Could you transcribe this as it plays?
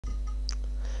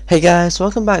Hey guys,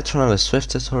 welcome back to another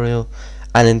Swift tutorial,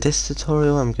 and in this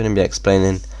tutorial I'm going to be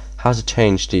explaining how to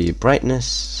change the brightness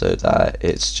so that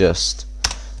it's just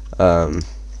how to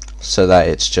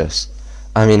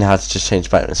just change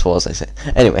brightness. What was I saying?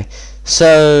 Anyway,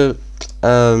 so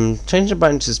changing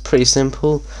brightness is pretty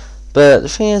simple, but the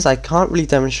thing is I can't really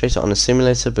demonstrate it on a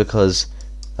simulator because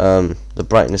the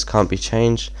brightness can't be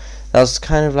changed. That was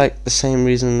kind of like the same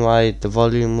reason why the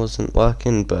volume wasn't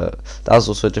working, but that was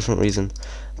also a different reason.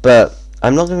 But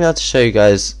I'm not going to be able to show you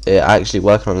guys it actually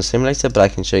working on a simulator, but I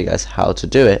can show you guys how to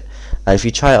do it. And if you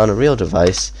try it on a real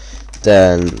device,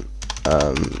 then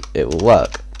it will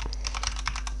work.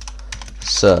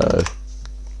 So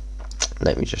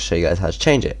let me just show you guys how to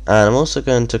change it. And I'm also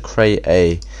going to create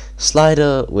a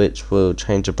slider which will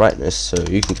change the brightness, so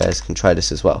you guys can try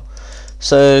this as well.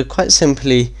 So quite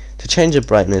simply, to change the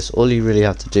brightness, all you really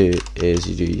have to do is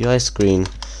you do UI screen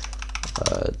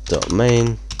dot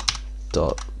main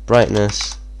dot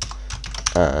brightness,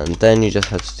 and then you just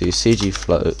have to do CG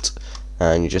float,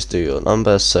 and you just do your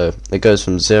number, so it goes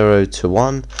from 0 to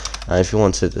 1, and if you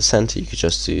wanted the center you could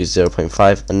just do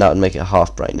 0.5, and that would make it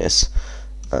half brightness.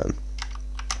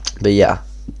 But yeah,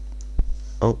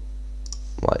 oh,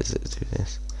 why does it do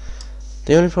this?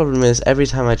 The only problem is every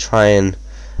time I try and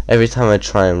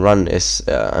run this,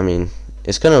 I mean,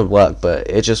 it's gonna work, but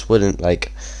it just wouldn't,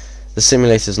 like, the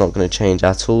simulator's not going to change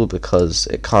at all because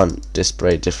it can't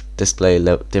display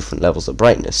different levels of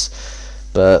brightness.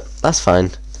 But that's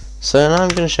fine. So now I'm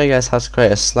going to show you guys how to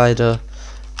create a slider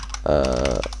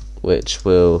which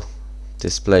will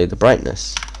display the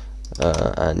brightness,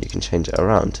 and you can change it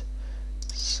around.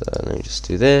 So let me just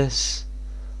do this,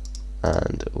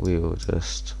 and we will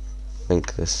just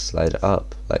link this slider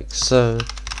up like so.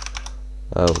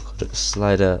 We'll call it a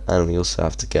slider, and we also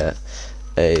have to get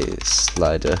a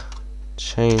slider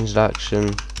changed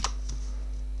action,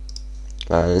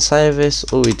 and inside of this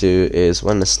all we do is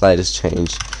when the sliders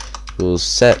change we'll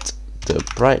set the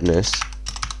brightness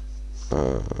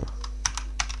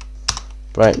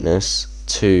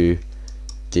to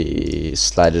the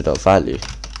slider.value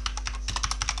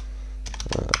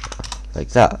like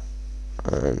that.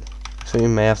 So we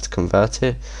may have to convert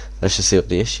it. Let's just see what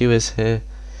the issue is here.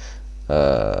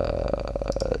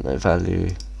 No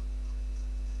value.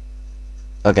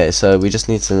 Okay, so we just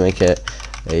need to make it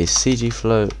a CG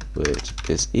float, which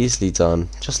is easily done,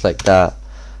 just like that.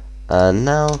 And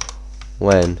now,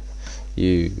 when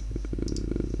you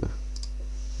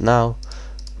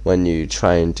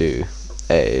try and do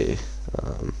a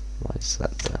why is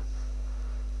that there?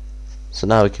 So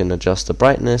now we can adjust the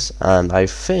brightness, and I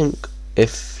think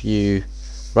if you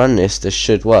run this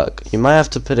should work. You might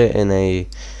have to put it in a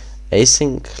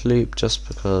async loop, just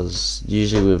because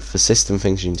usually with the system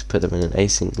things you need to put them in an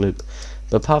async loop,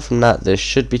 but apart from that there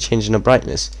should be changing the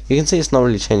brightness. You can see it's not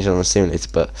really changing on the simulator,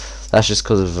 but that's just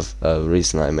because of a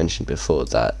reason I mentioned before,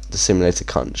 that the simulator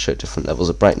can't show different levels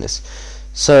of brightness.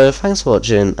 So thanks for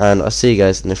watching, and I'll see you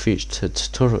guys in the future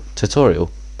tutorial.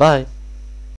 Bye.